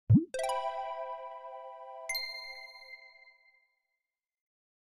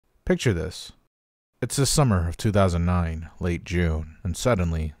Picture this. It's the summer of 2009, late June, and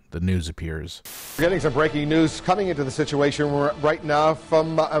suddenly the news appears. We're getting some breaking news coming into the situation right now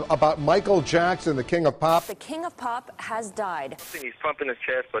from about Michael Jackson, the king of pop. The king of pop has died. He's pumping his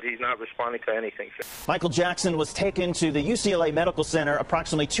chest, but he's not responding to anything. Michael Jackson was taken to the UCLA Medical Center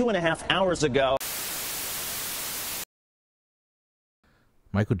approximately 2.5 hours ago.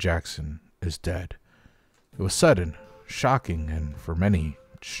 Michael Jackson is dead. It was sudden, shocking, and for many,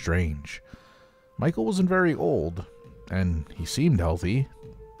 strange. Michael wasn't very old, and he seemed healthy.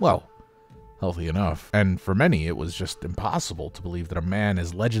 Well, healthy enough. And for many, it was just impossible to believe that a man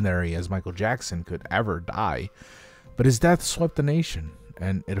as legendary as Michael Jackson could ever die. But his death swept the nation,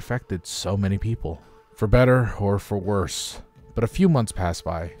 and it affected so many people, for better or for worse. But a few months pass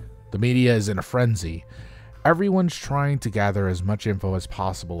by. The media is in a frenzy. Everyone's trying to gather as much info as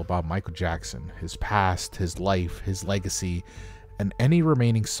possible about Michael Jackson, his past, his life, his legacy, and any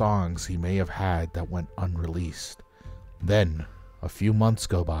remaining songs he may have had that went unreleased. Then, a few months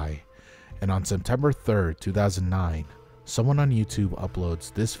go by, and on September 3rd, 2009, someone on YouTube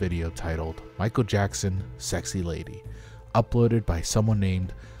uploads this video titled Michael Jackson, Sexy Lady, uploaded by someone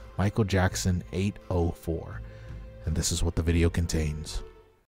named Michael Jackson 804. And this is what the video contains.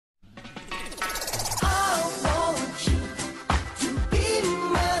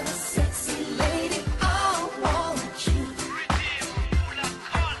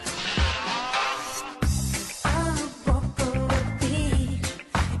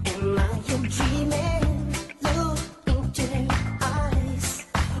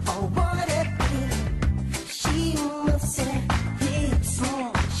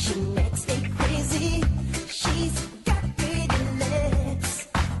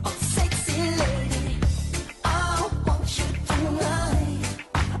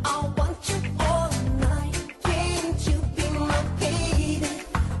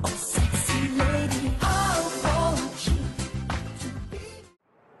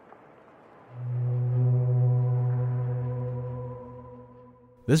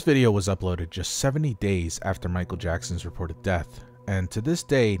 This video was uploaded just 70 days after Michael Jackson's reported death, and to this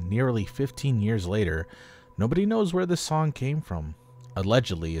day, nearly 15 years later, nobody knows where this song came from.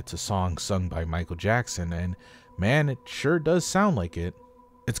 Allegedly, it's a song sung by Michael Jackson, and man, it sure does sound like it.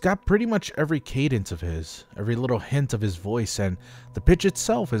 It's got pretty much every cadence of his, every little hint of his voice, and the pitch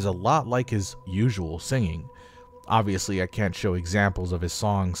itself is a lot like his usual singing. Obviously, I can't show examples of his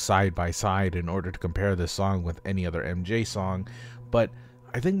songs side by side in order to compare this song with any other MJ song, but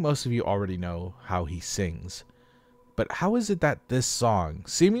I think most of you already know how he sings. But how is it that this song,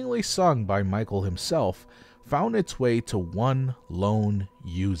 seemingly sung by Michael himself, found its way to one lone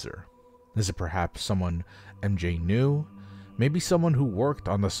user? Is it perhaps someone MJ knew? Maybe someone who worked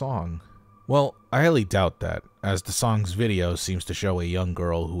on the song? Well, I highly doubt that, as the song's video seems to show a young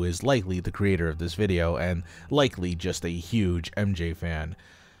girl who is likely the creator of this video and likely just a huge MJ fan.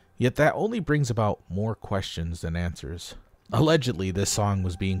 Yet that only brings about more questions than answers. Allegedly, this song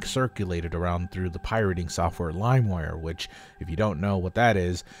was being circulated around through the pirating software LimeWire, which, if you don't know what that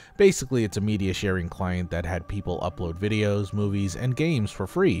is, basically it's a media sharing client that had people upload videos, movies, and games for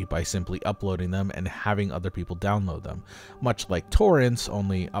free by simply uploading them and having other people download them. Much like torrents,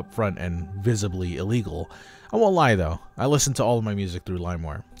 only upfront and visibly illegal. I won't lie though, I listened to all of my music through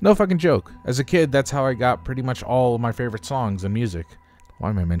LimeWire. No fucking joke. As a kid, that's how I got pretty much all of my favorite songs and music. Why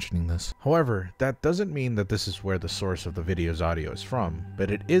am I mentioning this? However, that doesn't mean that this is where the source of the video's audio is from,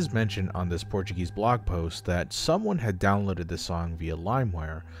 but it is mentioned on this Portuguese blog post that someone had downloaded this song via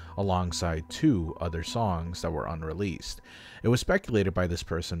LimeWire alongside 2 other songs that were unreleased. It was speculated by this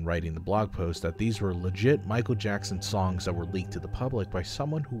person writing the blog post that these were legit Michael Jackson songs that were leaked to the public by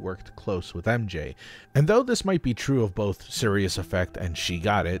someone who worked close with MJ. And though this might be true of both Serious Effect and She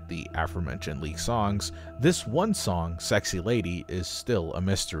Got It, the aforementioned leaked songs, this one song, Sexy Lady, is still a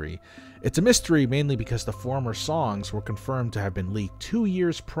mystery. It's a mystery mainly because the former songs were confirmed to have been leaked 2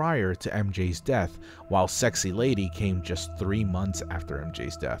 years prior to MJ's death, while Sexy Lady came just 3 months after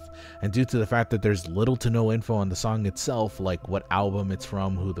MJ's death. And due to the fact that there's little to no info on the song itself, like what album it's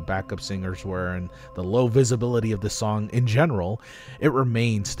from, who the backup singers were, and the low visibility of the song in general, it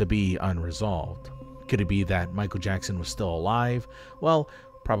remains to be unresolved. Could it be that Michael Jackson was still alive? Well,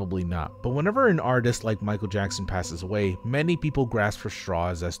 probably not. But whenever an artist like Michael Jackson passes away, many people grasp for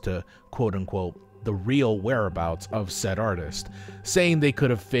straws as to quote-unquote the real whereabouts of said artist, saying they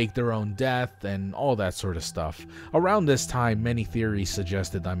could have faked their own death and all that sort of stuff. Around this time, many theories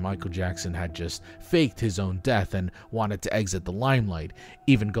suggested that Michael Jackson had just faked his own death and wanted to exit the limelight,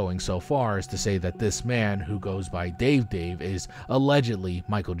 even going so far as to say that this man, who goes by Dave is allegedly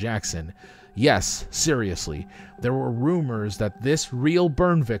Michael Jackson. Yes, seriously, there were rumors that this real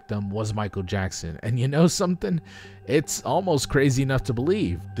burn victim was Michael Jackson, and you know something? It's almost crazy enough to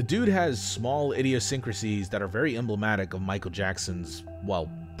believe. The dude has small idiosyncrasies that are very emblematic of Michael Jackson's, well,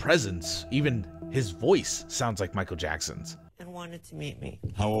 presence. Even his voice sounds like Michael Jackson's. And wanted to meet me.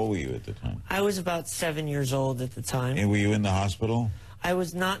 How old were you at the time? I was about 7 years old at the time. And were you in the hospital? I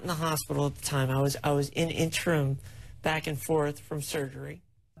was not in the hospital at the time. I was in interim back and forth from surgery.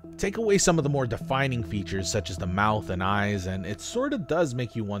 Take away some of the more defining features such as the mouth and eyes, and it sort of does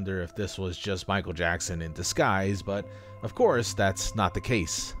make you wonder if this was just Michael Jackson in disguise, but of course that's not the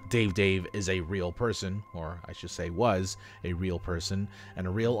case. Dave is a real person, or I should say was a real person and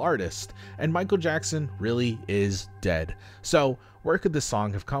a real artist, and Michael Jackson really is dead. So where could this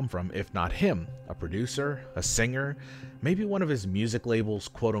song have come from if not him? A producer? A singer? Maybe one of his music labels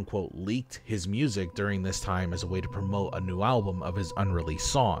quote-unquote leaked his music during this time as a way to promote a new album of his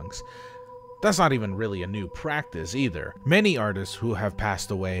unreleased songs. That's not even really a new practice either. Many artists who have passed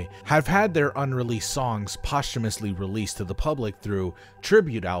away have had their unreleased songs posthumously released to the public through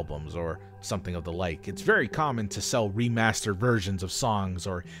tribute albums or something of the like. It's very common to sell remastered versions of songs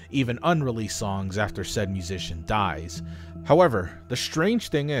or even unreleased songs after said musician dies. However, the strange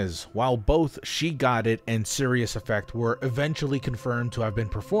thing is, while both She Got It and Serious Effect were eventually confirmed to have been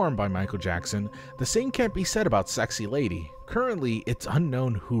performed by Michael Jackson, the same can't be said about Sexy Lady. Currently, it's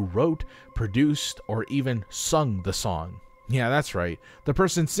unknown who wrote, produced, or even sung the song. Yeah, that's right. The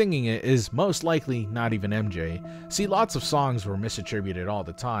person singing it is most likely not even MJ. See, lots of songs were misattributed all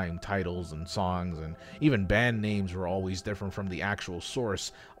the time. Titles and songs and even band names were always different from the actual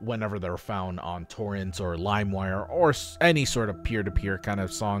source whenever they're found on torrents or LimeWire or any sort of peer-to-peer kind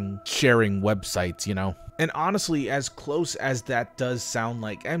of song sharing websites, you know. And honestly, as close as that does sound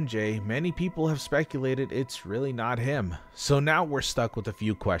like MJ, many people have speculated it's really not him. So now we're stuck with a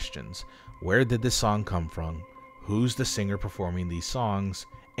few questions. Where did this song come from? Who's the singer performing these songs?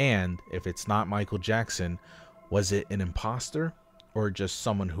 And if it's not Michael Jackson, was it an imposter or just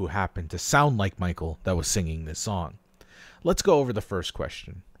someone who happened to sound like Michael that was singing this song? Let's go over the first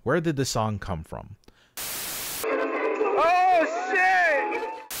question. Where did the song come from? Oh, shit!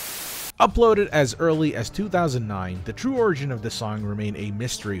 Uploaded as early as 2009, the true origin of the song remained a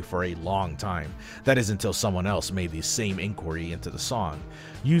mystery for a long time. That is until someone else made the same inquiry into the song.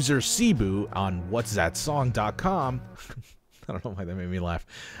 User Cebu on whatsthatsong.com I don't know why that made me laugh,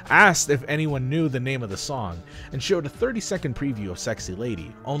 asked if anyone knew the name of the song and showed a 30-second preview of Sexy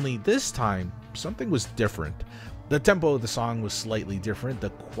Lady, only this time something was different. The tempo of the song was slightly different, the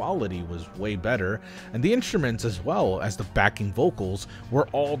quality was way better, and the instruments as well as the backing vocals were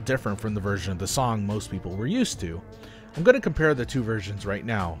all different from the version of the song most people were used to. I'm going to compare the two versions right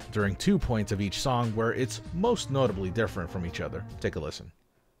now, during 2 points of each song where it's most notably different from each other. Take a listen.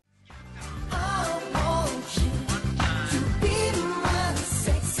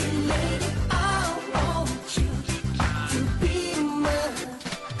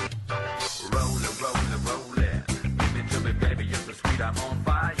 I'm on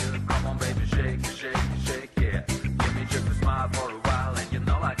fire, come on baby, shake it, shake it, shake it. Give me just a smile for a while and you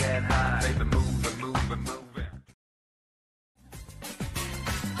know I get high. Baby, move it, move it, move it.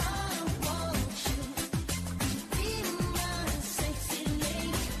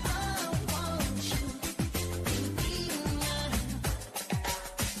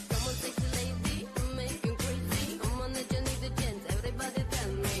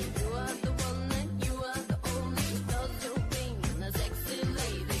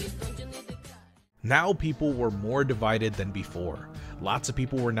 Now people were more divided than before. Lots of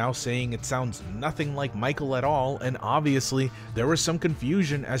people were now saying it sounds nothing like Michael at all, and obviously there was some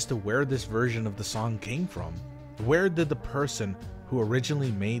confusion as to where this version of the song came from. Where did the person who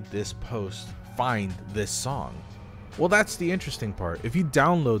originally made this post find this song? Well, that's the interesting part. If you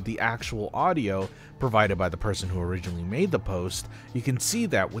download the actual audio provided by the person who originally made the post, you can see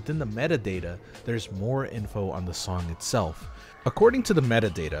that within the metadata, there's more info on the song itself. According to the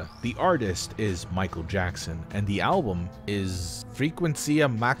metadata, the artist is Michael Jackson, and the album is Frequencia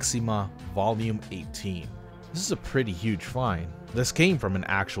Maxima Volume 18. This is a pretty huge find. This came from an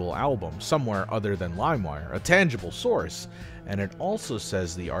actual album, somewhere other than LimeWire, a tangible source, and it also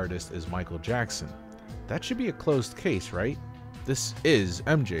says the artist is Michael Jackson. That should be a closed case, right? This is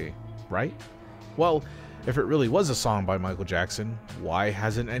MJ, right? Well, if it really was a song by Michael Jackson, why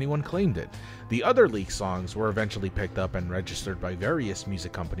hasn't anyone claimed it? The other leaked songs were eventually picked up and registered by various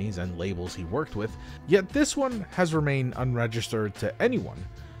music companies and labels he worked with, yet this one has remained unregistered to anyone.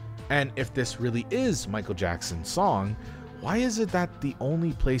 And if this really is Michael Jackson's song, why is it that the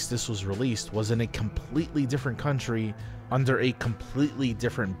only place this was released was in a completely different country under a completely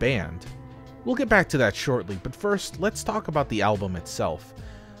different band? We'll get back to that shortly, but first, let's talk about the album itself.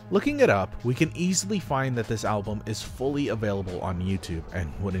 Looking it up, we can easily find that this album is fully available on YouTube,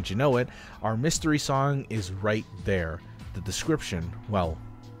 and wouldn't you know it, our mystery song is right there. The description, well,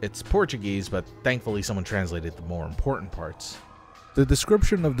 it's Portuguese, but thankfully someone translated the more important parts. The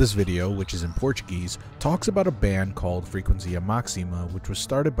description of this video, which is in Portuguese, talks about a band called Frequência Máxima, which was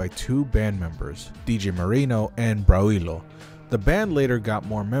started by two band members, DJ Marino and Braulio. The band later got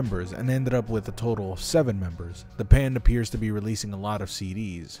more members and ended up with a total of 7 members. The band appears to be releasing a lot of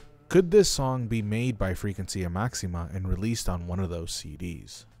CDs. Could this song be made by Frequência Máxima and released on one of those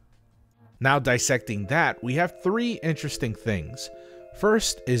CDs? Now dissecting that, we have 3 interesting things.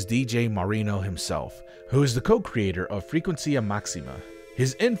 First is DJ Marino himself, who is the co-creator of Frequência Máxima.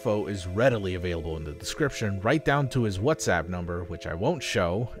 His info is readily available in the description, right down to his WhatsApp number, which I won't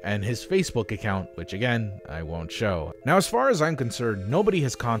show, and his Facebook account, which again, I won't show. Now, as far as I'm concerned, nobody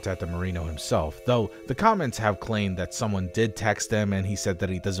has contacted Marino himself, though the comments have claimed that someone did text him and he said that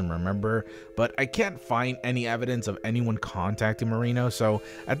he doesn't remember, but I can't find any evidence of anyone contacting Marino, so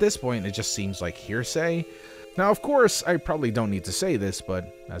at this point it just seems like hearsay. Now, of course, I probably don't need to say this,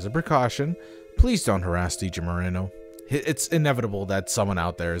 but as a precaution, please don't harass DJ Marino. It's inevitable that someone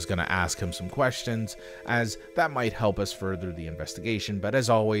out there is going to ask him some questions, as that might help us further the investigation, but as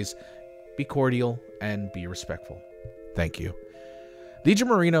always, be cordial and be respectful. Thank you. DJ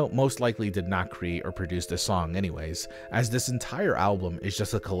Marino most likely did not create or produce this song anyways, as this entire album is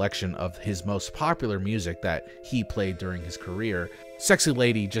just a collection of his most popular music that he played during his career. Sexy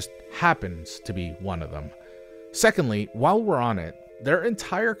Lady just happens to be one of them. Secondly, while we're on it, their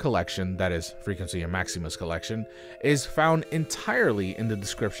entire collection, that is Frequência Máxima's collection, is found entirely in the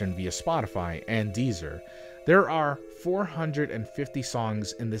description via Spotify and Deezer. There are 450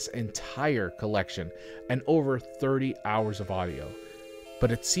 songs in this entire collection and over 30 hours of audio.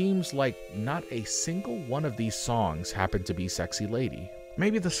 But it seems like not a single one of these songs happened to be Sexy Lady.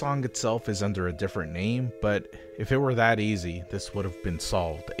 Maybe the song itself is under a different name, but if it were that easy, this would have been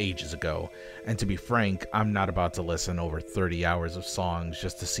solved ages ago. And to be frank, I'm not about to listen over 30 hours of songs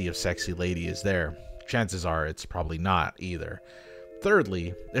just to see if Sexy Lady is there. Chances are it's probably not either.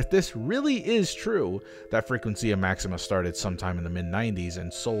 Thirdly, if this really is true, that Frequência Máxima started sometime in the mid-90s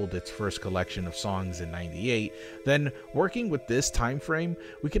and sold its first collection of songs in 98, then working with this time frame,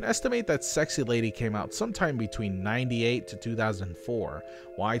 we can estimate that Sexy Lady came out sometime between 98 to 2004.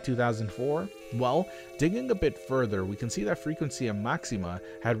 Why 2004? Well, digging a bit further, we can see that Frequência Máxima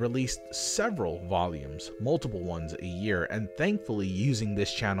had released several volumes, multiple ones a year, and thankfully using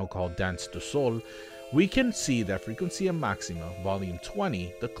this channel called Dance do Sol, we can see that Frequência Máxima Volume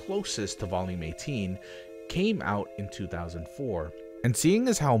 20, the closest to Volume 18, came out in 2004. And seeing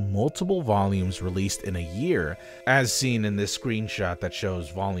as how multiple volumes released in a year, as seen in this screenshot that shows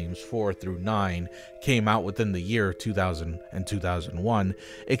Volumes 4 through 9 came out within the year 2000 and 2001,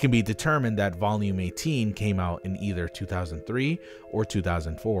 it can be determined that Volume 18 came out in either 2003 or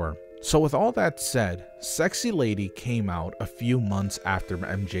 2004. So with all that said, Sexy Lady came out a few months after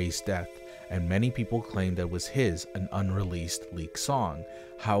MJ's death, and many people claim that it was an unreleased leaked song.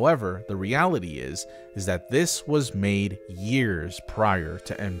 However, the reality is that this was made years prior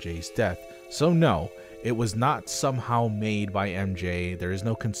to MJ's death. So no, it was not somehow made by MJ. There is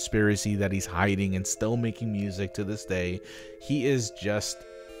no conspiracy that he's hiding and still making music to this day. He is just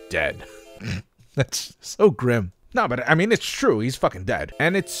dead. That's so grim. No, but I mean, it's true. He's fucking dead.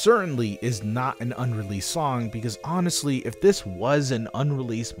 And it certainly is not an unreleased song, because honestly, if this was an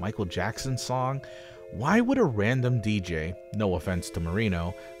unreleased Michael Jackson song, why would a random DJ, no offense to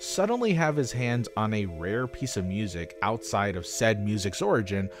Marino, suddenly have his hands on a rare piece of music outside of said music's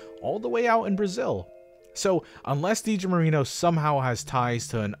origin all the way out in Brazil? So, unless DJ Marino somehow has ties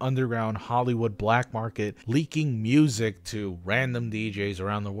to an underground Hollywood black market leaking music to random DJs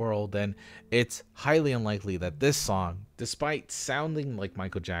around the world, then it's highly unlikely that this song, despite sounding like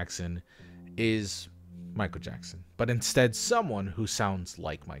Michael Jackson, is Michael Jackson, but instead someone who sounds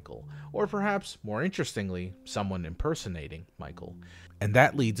like Michael, or perhaps, more interestingly, someone impersonating Michael. And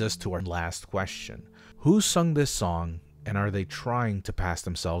that leads us to our last question. Who sung this song? And are they trying to pass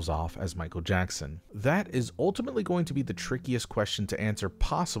themselves off as Michael Jackson? That is ultimately going to be the trickiest question to answer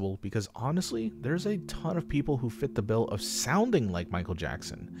possible, because honestly, there's a ton of people who fit the bill of sounding like Michael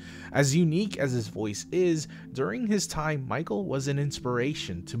Jackson. As unique as his voice is, during his time, Michael was an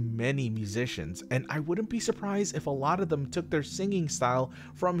inspiration to many musicians, and I wouldn't be surprised if a lot of them took their singing style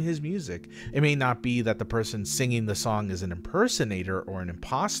from his music. It may not be that the person singing the song is an impersonator or an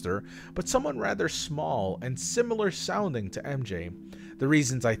imposter, but someone rather small and similar sounding to MJ. The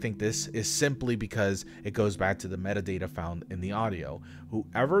reasons I think this is simply because it goes back to the metadata found in the audio.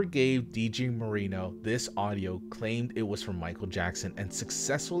 Whoever gave DJ Marino this audio claimed it was from Michael Jackson and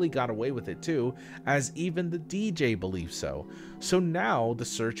successfully got away with it too, as even the DJ believes so. So now the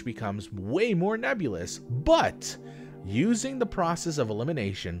search becomes way more nebulous, but using the process of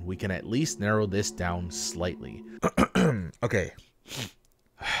elimination, we can at least narrow this down slightly. Okay.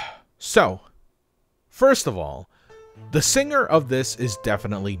 So, first of all, the singer of this is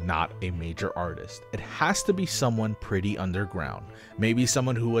definitely not a major artist. It has to be someone pretty underground. Maybe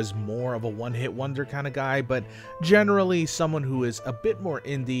someone who was more of a one-hit wonder kind of guy, but generally someone who is a bit more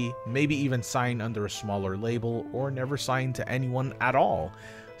indie, maybe even signed under a smaller label or never signed to anyone at all.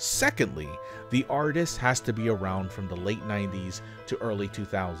 Secondly, the artist has to be around from the late 90s to early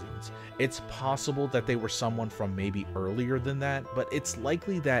 2000s. It's possible that they were someone from maybe earlier than that, but it's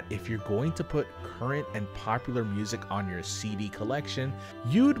likely that if you're going to put current and popular music on your CD collection,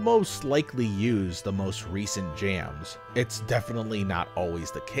 you'd most likely use the most recent jams. It's definitely not always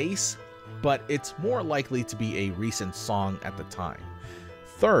the case, but it's more likely to be a recent song at the time.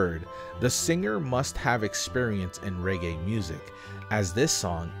 Third, the singer must have experience in reggae music, as this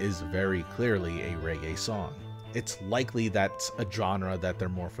song is very clearly a reggae song. It's likely that's a genre that they're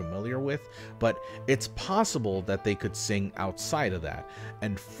more familiar with, but it's possible that they could sing outside of that.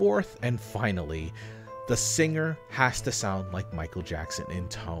 And fourth and finally, the singer has to sound like Michael Jackson in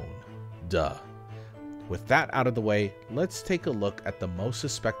tone. Duh. With that out of the way, let's take a look at the most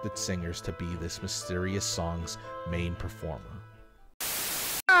suspected singers to be this mysterious song's main performer.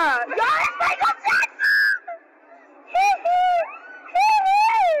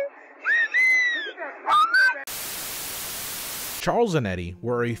 Charles and Eddie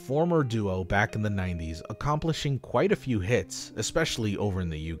were a former duo back in the 90s, accomplishing quite a few hits, especially over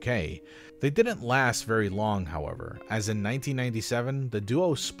in the UK. They didn't last very long, however, as in 1997, the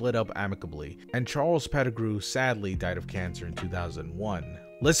duo split up amicably, and Charles Pettigrew sadly died of cancer in 2001.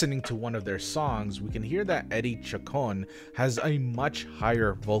 Listening to one of their songs, we can hear that Eddie Chacon has a much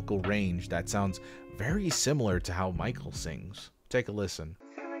higher vocal range that sounds very similar to how Michael sings. Take a listen.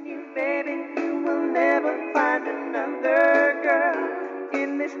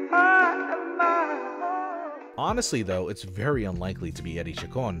 Honestly though, it's very unlikely to be Eddie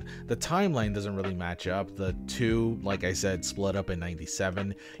Chacon. The timeline doesn't really match up. The two, like I said, split up in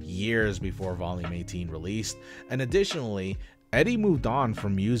 97, years before Volume 18 released, and additionally, Eddie moved on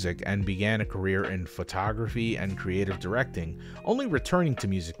from music and began a career in photography and creative directing, only returning to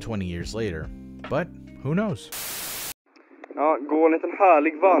music 20 years later. But who knows? Ja, gå en liten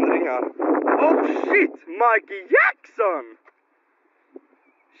härlig vandring här. Oh shit, Michael Jackson!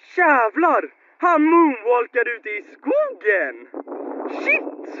 Jävlar! Han moonwalkar ute i skogen! Shit!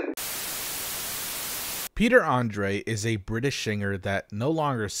 Peter Andre is a British singer that no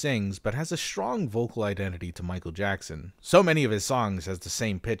longer sings but has a strong vocal identity to Michael Jackson. So many of his songs has the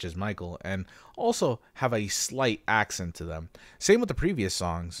same pitch as Michael and also have a slight accent to them. Same with the previous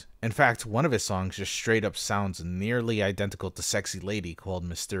songs. In fact, one of his songs just straight up sounds nearly identical to Sexy Lady called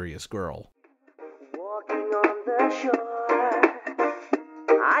Mysterious Girl. Walking on the shore,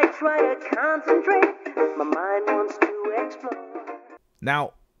 I try to concentrate, my mind wants to explore.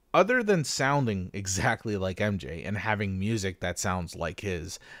 Now, other than sounding exactly like MJ and having music that sounds like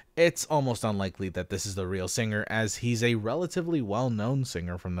his, it's almost unlikely that this is the real singer, as he's a relatively well-known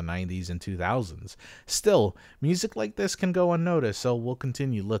singer from the 90s and 2000s. Still, music like this can go unnoticed, so we'll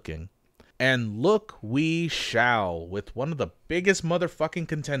continue looking. And look we shall, with one of the biggest motherfucking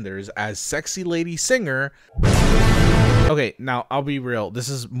contenders as Sexy Lady singer. Okay, now I'll be real, this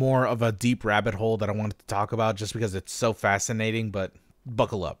is more of a deep rabbit hole that I wanted to talk about just because it's so fascinating, but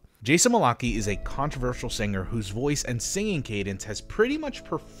buckle up. Jason Malaki is a controversial singer whose voice and singing cadence has pretty much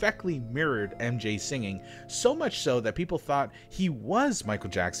perfectly mirrored MJ's singing, so much so that people thought he was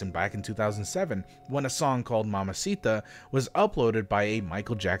Michael Jackson back in 2007 when a song called Mamacita was uploaded by a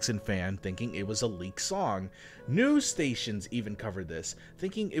Michael Jackson fan thinking it was a leaked song. News stations even covered this,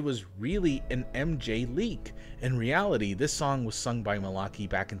 thinking it was really an MJ leak. In reality, this song was sung by Malaki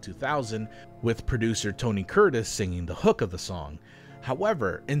back in 2000, with producer Tony Curtis singing the hook of the song.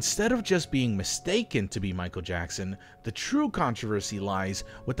 However, instead of just being mistaken to be Michael Jackson, the true controversy lies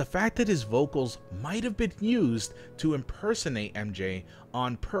with the fact that his vocals might have been used to impersonate MJ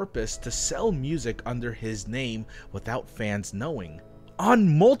on purpose to sell music under his name without fans knowing.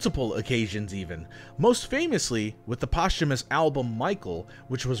 on multiple occasions even, most famously with the posthumous album Michael,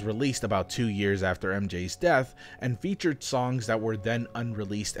 which was released about 2 years after MJ's death and featured songs that were then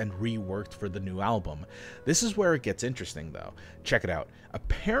unreleased and reworked for the new album. This is where it gets interesting though. Check it out.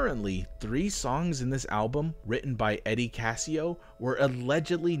 Apparently, 3 songs in this album, written by Eddie Cascio, were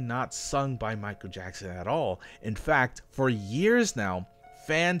allegedly not sung by Michael Jackson at all. In fact, for years now,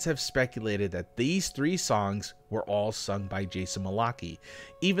 fans have speculated that these 3 songs were all sung by Jason Malaki.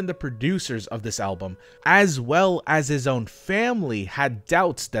 Even the producers of this album, as well as his own family, had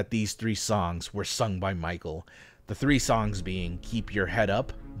doubts that these 3 songs were sung by Michael. The 3 songs being Keep Your Head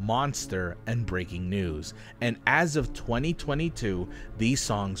Up, Monster, and Breaking News. And as of 2022, these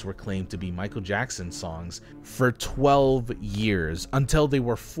songs were claimed to be Michael Jackson songs for 12 years, until they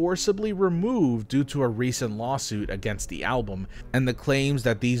were forcibly removed due to a recent lawsuit against the album and the claims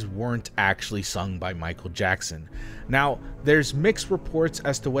that these weren't actually sung by Michael Jackson. Now, there's mixed reports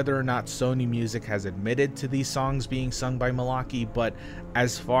as to whether or not Sony Music has admitted to these songs being sung by Malaki, but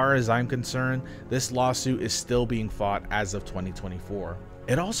as far as I'm concerned, this lawsuit is still being fought as of 2024.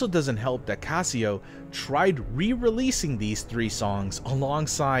 It also doesn't help that Cascio tried re-releasing these 3 songs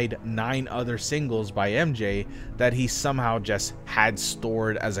alongside 9 other singles by MJ that he somehow just had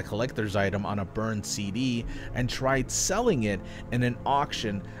stored as a collector's item on a burned CD and tried selling it in an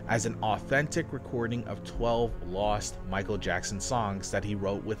auction as an authentic recording of 12 lost Michael Jackson songs that he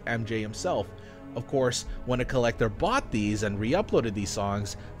wrote with MJ himself. Of course, when a collector bought these and re-uploaded these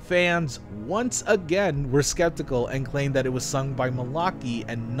songs, fans once again were skeptical and claimed that it was sung by Malaki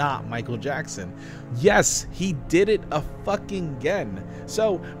and not Michael Jackson. Yes, he did it a fucking again.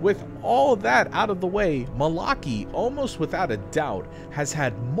 So with all that out of the way, Malaki, almost without a doubt, has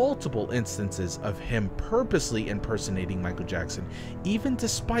had multiple instances of him purposely impersonating Michael Jackson, even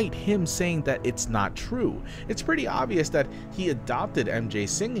despite him saying that it's not true. It's pretty obvious that he adopted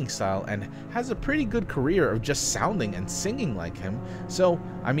MJ's singing style and has a pretty good career of just sounding and singing like him. So,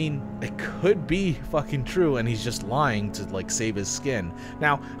 I mean, it could be fucking true and he's just lying to like save his skin.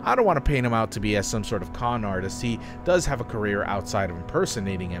 Now, I don't want to paint him out to be as some sort of con artist. He does have a career outside of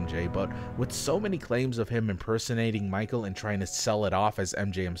impersonating MJ, but with so many claims of him impersonating Michael and trying to sell it off as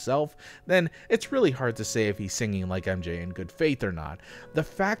MJ himself, then it's really hard to say if he's singing like MJ in good faith or not. The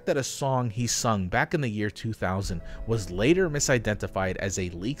fact that a song he sung back in the year 2000 was later misidentified as a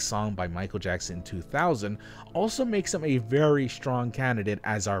leaked song by Michael Jackson in 2000 also makes him a very strong candidate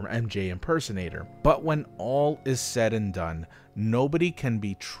as our MJ impersonator. But when all is said and done, nobody can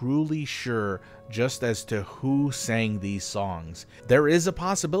be truly sure just as to who sang these songs. There is a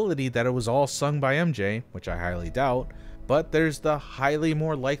possibility that it was all sung by MJ, which I highly doubt, but there's the highly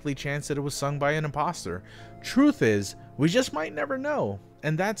more likely chance that it was sung by an imposter. Truth is, we just might never know,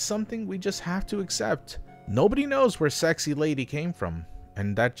 and that's something we just have to accept. Nobody knows where Sexy Lady came from,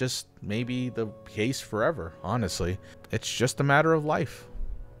 and that just may be the case forever, honestly. It's just a matter of life.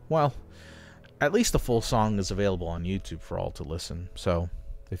 Well, at least the full song is available on YouTube for all to listen. So,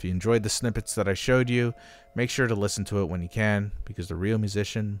 if you enjoyed the snippets that I showed you, make sure to listen to it when you can, because the real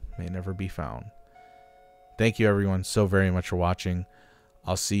musician may never be found. Thank you everyone so very much for watching.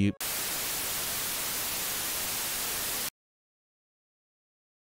 I'll see you.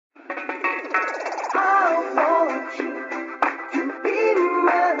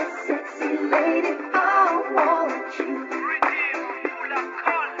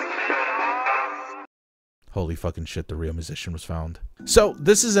 Holy fucking shit, the real musician was found. So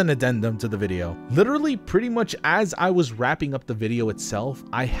this is an addendum to the video. Literally pretty much as I was wrapping up the video itself,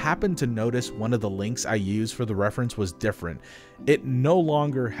 I happened to notice one of the links I used for the reference was different. It no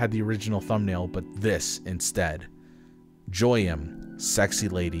longer had the original thumbnail, but this instead. Joyam, Sexy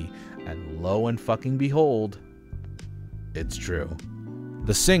Lady, and lo and fucking behold, it's true.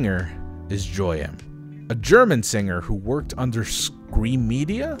 The singer is Joyam, a German singer who worked under Scream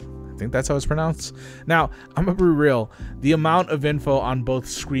Media? I think that's how it's pronounced. Now, I'm gonna be real, the amount of info on both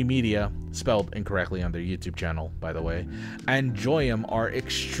Scream Media, spelled incorrectly on their YouTube channel, by the way, and Joyam are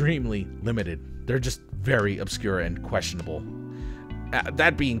extremely limited. They're just very obscure and questionable.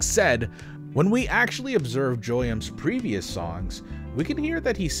 That being said, when we actually observe Joyam's previous songs, we can hear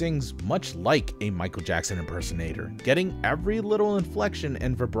that he sings much like a Michael Jackson impersonator, getting every little inflection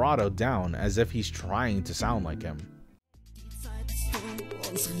and vibrato down as if he's trying to sound like him.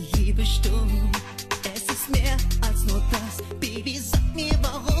 Unsere Liebe stumm, es ist mehr als nur das, Baby, sag mir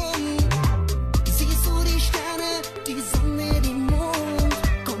warum. Siehst du die Sterne, die Sonne, den Mond?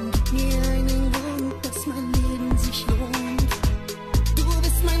 Komm, gib mir einen Grund, dass mein Leben sich lohnt. Du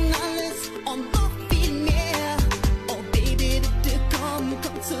bist mein Alles und noch viel mehr. Oh Baby, bitte komm,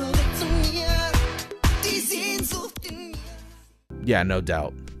 komm zurück zu mir. Die Sehnsucht in mir. Yeah, no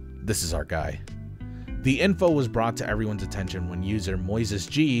doubt. This is our guy. The info was brought to everyone's attention when user Moises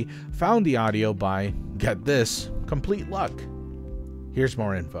G found the audio by, get this, complete luck. Here's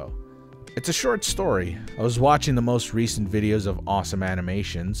more info. It's a short story. I was watching the most recent videos of Awesome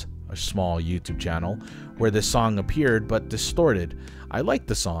Animations, a small YouTube channel, where this song appeared but distorted. I liked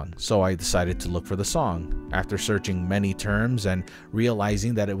the song, so I decided to look for the song. After searching many terms and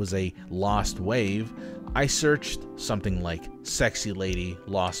realizing that it was a lost wave, I searched something like Sexy Lady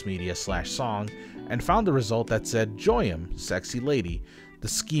Lost Media /song and found a result that said Joyum Sexy Lady, the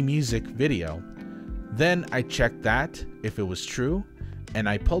Ski Music video. Then I checked that if it was true, and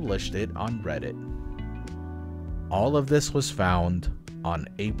I published it on Reddit. All of this was found on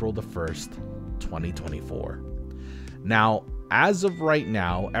April the 1st, 2024. Now, as of right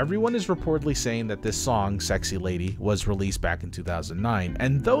now, everyone is reportedly saying that this song, Sexy Lady, was released back in 2009.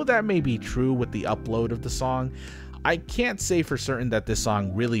 And though that may be true with the upload of the song, I can't say for certain that this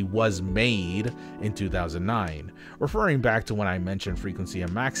song really was made in 2009. Referring back to when I mentioned Frequency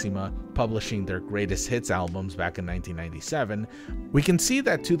and Maxima publishing their greatest hits albums back in 1997, we can see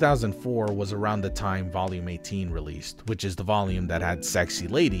that 2004 was around the time Volume 18 released, which is the volume that had Sexy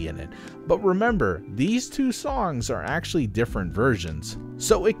Lady in it. But remember, these two songs are actually different versions.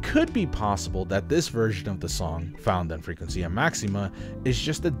 So it could be possible that this version of the song, found in Frequency and Maxima, is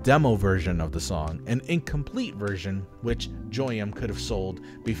just a demo version of the song, an incomplete version which Joyum could have sold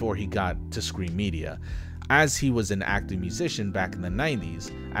before he got to Scream Media, as he was an active musician back in the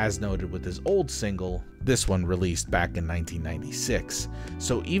 90s, as noted with his old single, this one released back in 1996.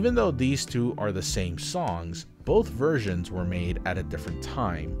 So even though these two are the same songs, both versions were made at a different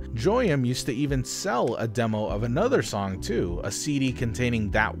time. Joyum used to even sell a demo of another song too, a CD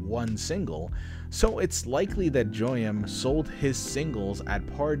containing that one single. So it's likely that Joyum sold his singles at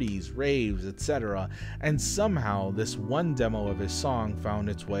parties, raves, etc., and somehow this one demo of his song found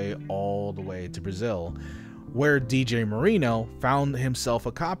its way all the way to Brazil, where DJ Marino found himself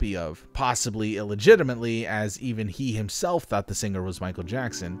a copy of, possibly illegitimately, as even he himself thought the singer was Michael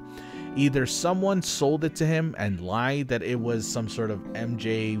Jackson. Either someone sold it to him and lied that it was some sort of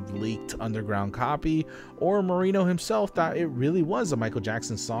MJ leaked underground copy, or Marino himself thought it really was a Michael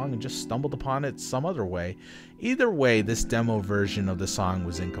Jackson song and just stumbled upon it some other way. Either way, this demo version of the song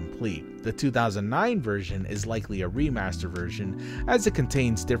was incomplete. The 2009 version is likely a remaster version, as it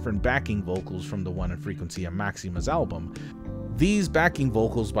contains different backing vocals from the one in Frequency and Maxima's album. These backing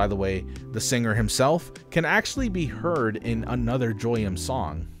vocals, by the way, the singer himself, can actually be heard in another Joyum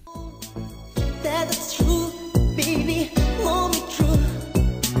song. That's true, baby, hold me true.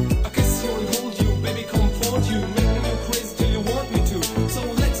 I kiss you and hold you, baby, comfort you, make me go crazy till you want me to. So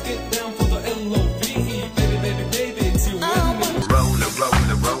let's get down for the LOVE, baby, baby, baby, it's you and me. Roll it, roll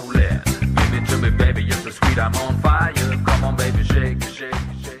it, roll it. Give it to me, baby, you're so sweet, I'm on fire. Come on, baby, shake it, shake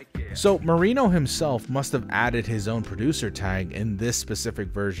it, shake it. So Marino himself must have added his own producer tag in this specific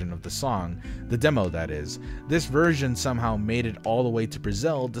version of the song, the demo that is. This version somehow made it all the way to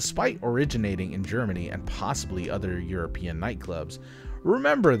Brazil despite originating in Germany and possibly other European nightclubs.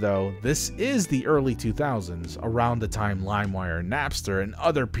 Remember though, this is the early 2000s, around the time LimeWire, Napster, and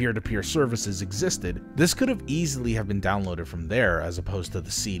other peer-to-peer services existed. This could have easily have been downloaded from there as opposed to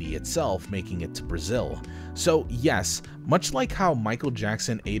the CD itself making it to Brazil. So yes, much like how Michael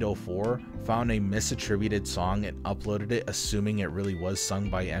Jackson 804 found a misattributed song and uploaded it assuming it really was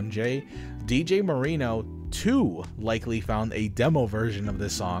sung by MJ, DJ Marino too likely found a demo version of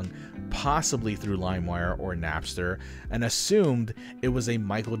this song, possibly through LimeWire or Napster, and assumed it was a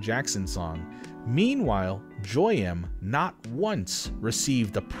Michael Jackson song. Meanwhile, Joyum not once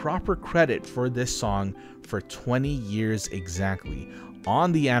received the proper credit for this song for 20 years exactly.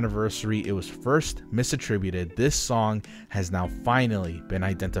 On the anniversary it was first misattributed, this song has now finally been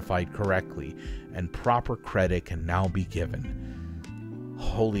identified correctly, and proper credit can now be given.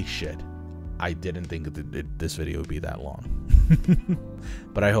 Holy shit. I didn't think this video would be that long.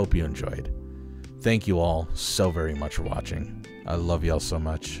 But I hope you enjoyed. Thank you all so very much for watching. I love y'all so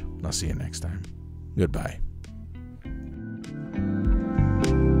much. I'll see you next time. Goodbye.